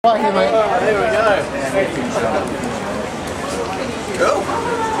Right here, mate. Oh, there we go. Cool.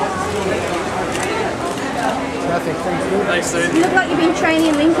 Perfect, thank you. Thanks, dude. You look like you've been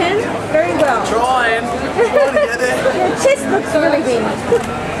training Lincoln very well. Trying to get there. Your chest looks really big.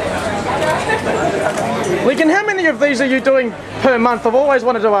 Lincoln, how many of these are you doing per month? I've always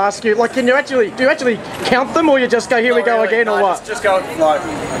wanted to ask you. Like, do you actually count them, or you just go, here we go again, or what? Just go with the flow.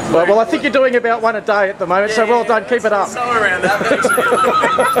 Well, I think you're doing about one a day at the moment, so well done, keep it up. Somewhere around that.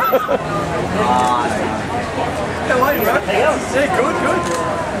 How are you, bro? Yeah, good.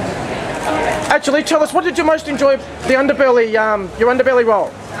 Actually, tell us, what did you most enjoy the Underbelly, your Underbelly role?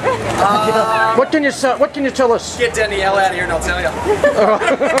 What can you tell us? Get Danielle out here and I'll tell you.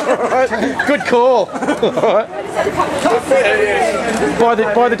 Alright, good call. Alright. Buy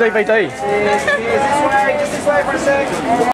the DVD. Just this way for a sec.